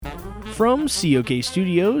From COK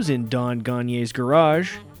Studios in Don Gagne's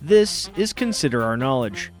garage, this is Consider Our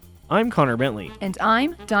Knowledge. I'm Connor Bentley. And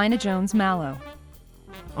I'm Dinah Jones-Mallow.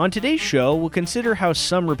 On today's show, we'll consider how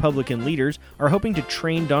some Republican leaders are hoping to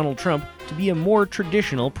train Donald Trump to be a more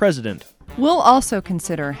traditional president. We'll also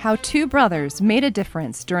consider how two brothers made a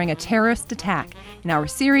difference during a terrorist attack in our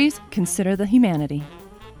series, Consider the Humanity.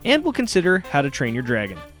 And we'll consider how to train your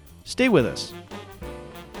dragon. Stay with us.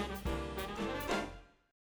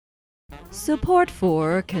 Support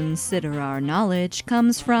for Consider Our Knowledge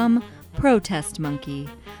comes from Protest Monkey,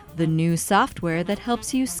 the new software that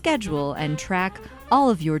helps you schedule and track all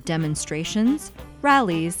of your demonstrations,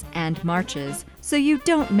 rallies, and marches so you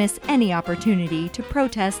don't miss any opportunity to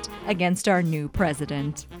protest against our new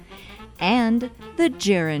president. And the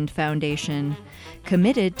Gerund Foundation,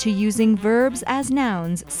 committed to using verbs as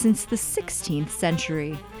nouns since the 16th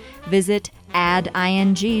century. Visit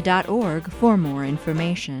adding.org for more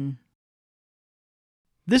information.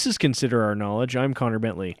 This is Consider Our Knowledge. I'm Connor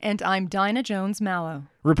Bentley. And I'm Dinah Jones-Mallow.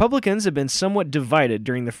 Republicans have been somewhat divided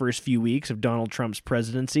during the first few weeks of Donald Trump's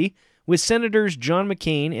presidency, with Senators John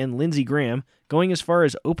McCain and Lindsey Graham going as far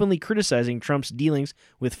as openly criticizing Trump's dealings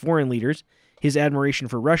with foreign leaders, his admiration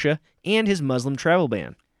for Russia, and his Muslim travel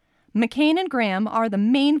ban. McCain and Graham are the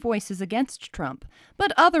main voices against Trump,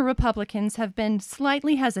 but other Republicans have been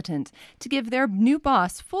slightly hesitant to give their new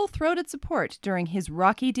boss full-throated support during his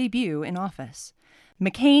rocky debut in office.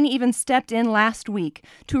 McCain even stepped in last week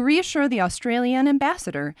to reassure the Australian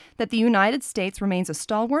ambassador that the United States remains a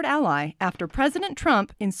stalwart ally after President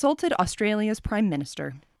Trump insulted Australia's Prime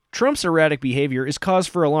Minister. Trump's erratic behavior is cause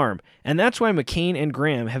for alarm, and that's why McCain and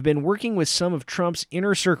Graham have been working with some of Trump's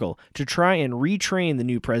inner circle to try and retrain the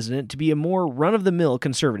new president to be a more run-of-the-mill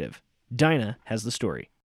conservative. Dinah has the story.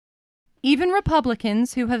 Even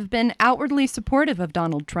Republicans who have been outwardly supportive of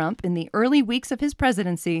Donald Trump in the early weeks of his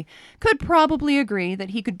presidency could probably agree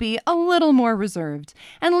that he could be a little more reserved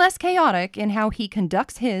and less chaotic in how he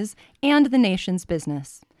conducts his and the nation's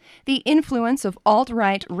business. The influence of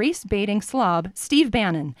alt-right race-baiting slob Steve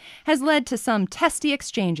Bannon has led to some testy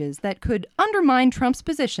exchanges that could undermine Trump's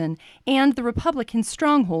position and the Republican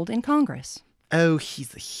stronghold in Congress. Oh,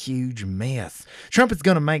 he's a huge mess. Trump is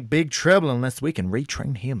going to make big trouble unless we can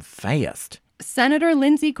retrain him fast. Senator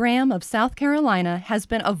Lindsey Graham of South Carolina has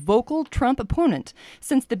been a vocal Trump opponent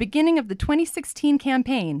since the beginning of the 2016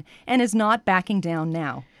 campaign and is not backing down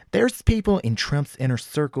now. There's people in Trump's inner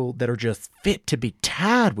circle that are just fit to be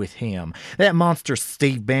tied with him. That monster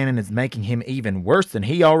Steve Bannon is making him even worse than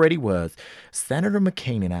he already was. Senator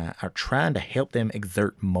McCain and I are trying to help them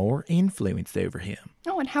exert more influence over him.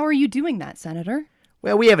 Oh, and how are you doing that, Senator?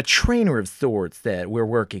 Well, we have a trainer of sorts that we're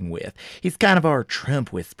working with. He's kind of our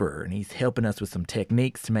Trump whisperer, and he's helping us with some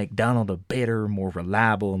techniques to make Donald a better, more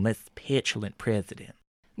reliable, and less petulant president.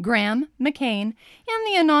 Graham, McCain, and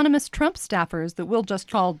the anonymous Trump staffers that we'll just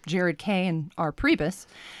call Jared Kay and R. Priebus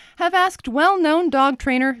have asked well-known dog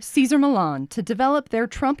trainer Cesar Millan to develop their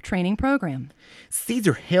Trump training program.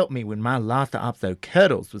 Cesar helped me when my Lhasa Apso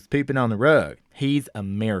Cuddles was pooping on the rug. He's a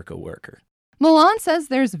miracle worker. Millan says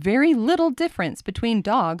there's very little difference between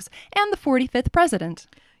dogs and the 45th president.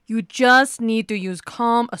 You just need to use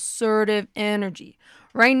calm, assertive energy.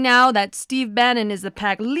 Right now, that Steve Bannon is the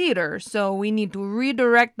pack leader, so we need to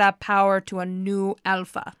redirect that power to a new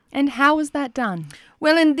alpha. And how is that done?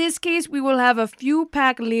 Well, in this case, we will have a few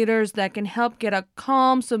pack leaders that can help get a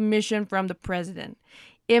calm submission from the president.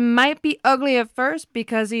 It might be ugly at first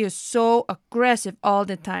because he is so aggressive all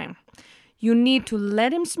the time. You need to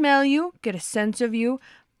let him smell you, get a sense of you,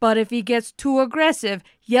 but if he gets too aggressive,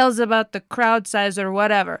 yells about the crowd size or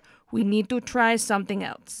whatever, we need to try something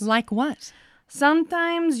else. Like what?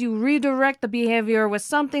 Sometimes you redirect the behavior with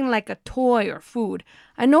something like a toy or food.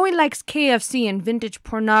 I know he likes KFC and vintage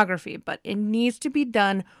pornography, but it needs to be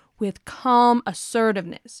done with calm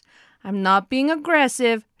assertiveness. I'm not being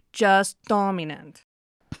aggressive, just dominant.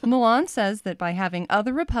 Millan says that by having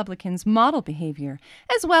other Republicans model behavior,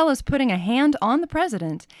 as well as putting a hand on the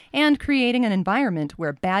president and creating an environment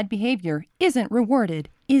where bad behavior isn't rewarded,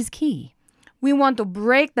 is key. We want to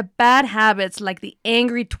break the bad habits like the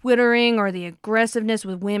angry twittering or the aggressiveness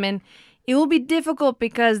with women. It will be difficult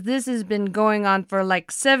because this has been going on for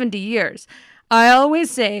like 70 years. I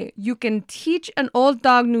always say you can teach an old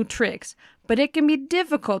dog new tricks, but it can be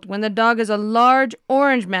difficult when the dog is a large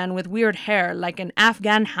orange man with weird hair like an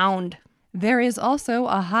Afghan hound. There is also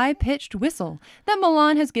a high-pitched whistle that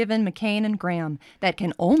Millan has given McCain and Graham that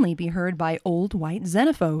can only be heard by old white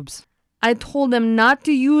xenophobes. I told them not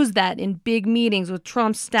to use that in big meetings with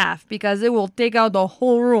Trump's staff because it will take out the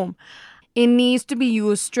whole room. It needs to be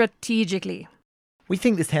used strategically. We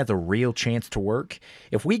think this has a real chance to work.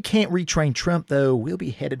 If we can't retrain Trump, though, we'll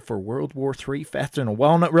be headed for World War III faster than a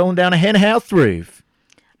walnut rolling down a hen house roof.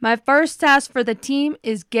 My first task for the team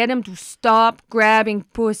is get him to stop grabbing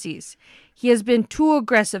pussies. He has been too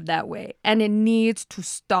aggressive that way, and it needs to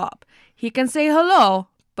stop. He can say hello,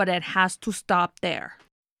 but it has to stop there.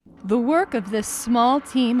 The work of this small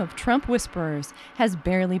team of Trump whisperers has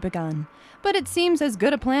barely begun, but it seems as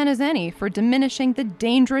good a plan as any for diminishing the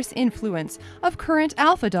dangerous influence of current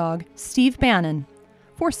alpha dog Steve Bannon.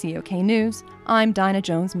 For COK News, I'm Dinah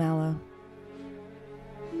Jones-Mallow.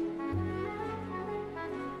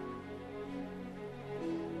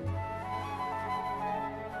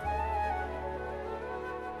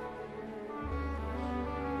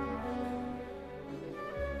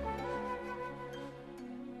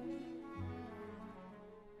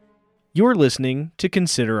 You're listening to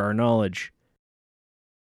Consider Our Knowledge.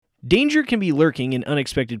 Danger can be lurking in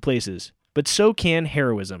unexpected places, but so can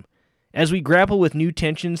heroism. As we grapple with new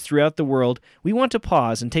tensions throughout the world, we want to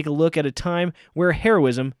pause and take a look at a time where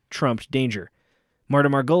heroism trumped danger. Marta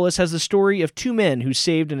Margolis has the story of two men who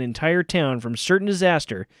saved an entire town from certain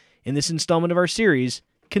disaster in this installment of our series,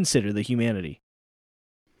 Consider the Humanity.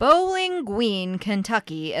 Bowling Green,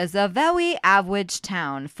 Kentucky is a very average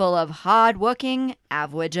town full of hard-working,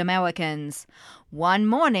 average Americans. One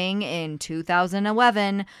morning in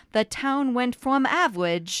 2011, the town went from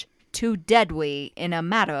average to deadly in a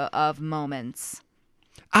matter of moments.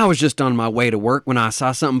 I was just on my way to work when I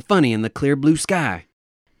saw something funny in the clear blue sky.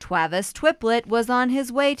 Travis Triplett was on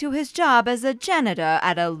his way to his job as a janitor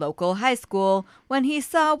at a local high school when he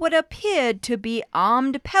saw what appeared to be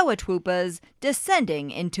armed paratroopers descending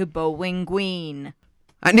into Bowling Green.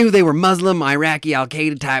 I knew they were Muslim Iraqi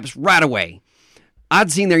Al-Qaeda types right away.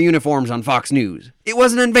 I'd seen their uniforms on Fox News. It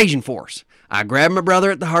was an invasion force. I grabbed my brother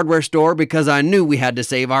at the hardware store because I knew we had to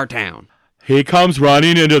save our town. He comes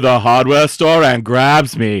running into the hardware store and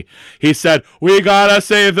grabs me. He said, "We gotta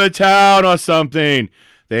save the town," or something.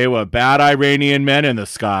 They were bad Iranian men in the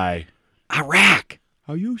sky. Iraq.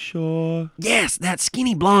 Are you sure? Yes, that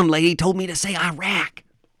skinny blonde lady told me to say Iraq.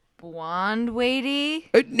 Blonde lady?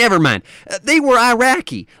 Never mind. They were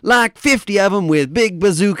Iraqi. Like 50 of them with big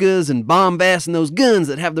bazookas and bomb vests and those guns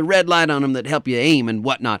that have the red light on them that help you aim and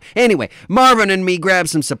whatnot. Anyway, Marvin and me grabbed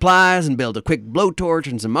some supplies and built a quick blowtorch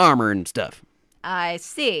and some armor and stuff. I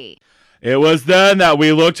see. It was then that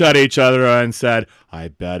we looked at each other and said, I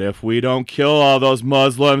bet if we don't kill all those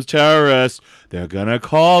Muslims terrorists, they're gonna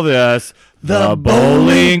call this the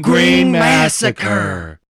Bowling Green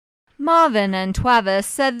Massacre. Marvin and Travis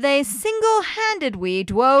said they single-handedly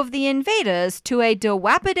drove the invaders to a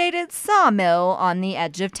dilapidated sawmill on the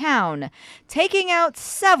edge of town, taking out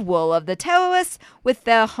several of the terrorists with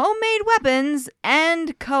their homemade weapons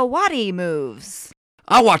and karate moves.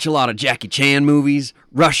 I watch a lot of Jackie Chan movies,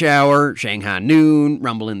 Rush Hour, Shanghai Noon,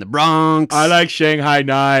 Rumble in the Bronx. I like Shanghai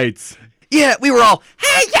Nights. Yeah, we were all,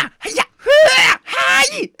 hey-ya, hey-ya,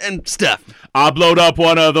 hi, and stuff. I blowed up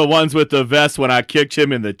one of the ones with the vest when I kicked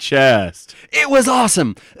him in the chest. It was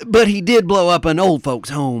awesome, but he did blow up an old folks'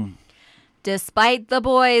 home. Despite the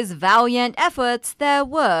boys' valiant efforts, there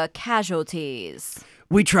were casualties.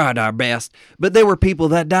 We tried our best, but there were people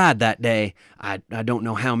that died that day. I don't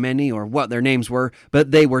know how many or what their names were,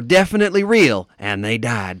 but they were definitely real, and they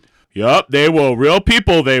died. Yup, they were real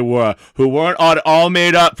people they were, who weren't all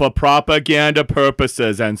made up for propaganda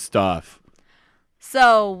purposes and stuff.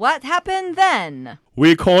 So what happened then?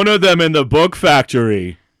 We cornered them in the book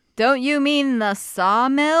factory. Don't you mean the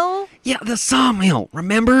sawmill? Yeah, the sawmill.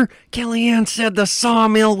 Remember? Kellyanne said the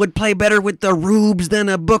sawmill would play better with the rubes than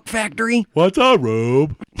a book factory. What's a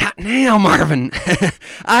rube? Not now, Marvin.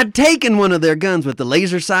 I'd taken one of their guns with the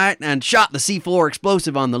laser sight and shot the C4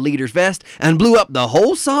 explosive on the leader's vest and blew up the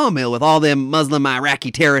whole sawmill with all them Muslim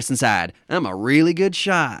Iraqi terrorists inside. I'm a really good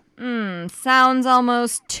shot. Sounds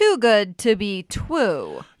almost too good to be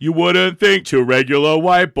true. You wouldn't think two regular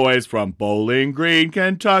white boys from Bowling Green,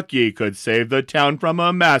 Kentucky could save the town from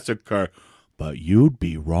a massacre, but you'd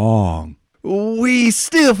be wrong. We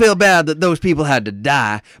still feel bad that those people had to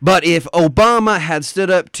die, but if Obama had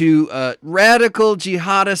stood up to radical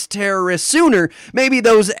jihadist terrorists sooner, maybe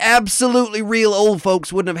those absolutely real old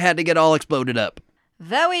folks wouldn't have had to get all exploded up.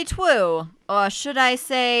 Very true, or should I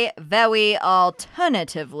say very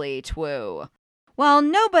alternatively true. While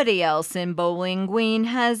nobody else in Bowling Green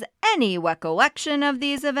has any recollection of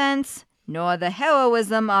these events, nor the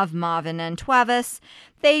heroism of Marvin and Travis,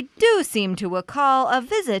 they do seem to recall a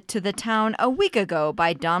visit to the town a week ago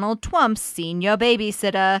by Donald Trump's senior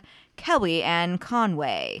babysitter, Kellyanne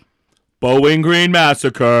Conway. Bowling Green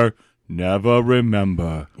Massacre. Never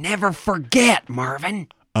remember. Never forget, Marvin.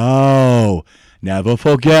 Oh, Never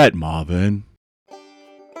forget, Marvin.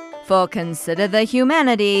 For Consider the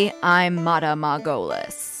Humanity, I'm Mata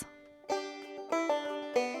Margolis.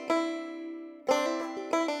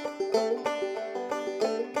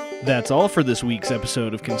 That's all for this week's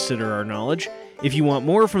episode of Consider Our Knowledge. If you want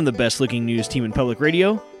more from the best-looking news team in public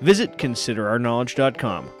radio, visit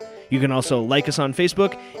considerourknowledge.com. You can also like us on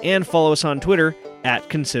Facebook and follow us on Twitter at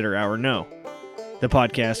ConsiderOurKnow. The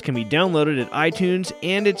podcast can be downloaded at iTunes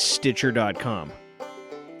and at Stitcher.com.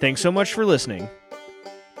 Thanks so much for listening.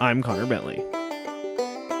 I'm Connor Bentley.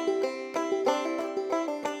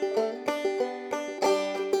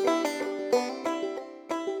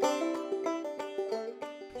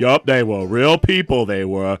 Yup, they were real people, they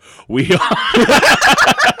were. We are.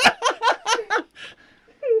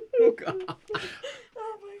 Oh, God.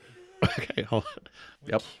 Okay, hold on.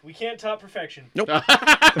 Yep. We can't top perfection. Nope. Go,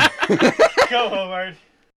 Hobart.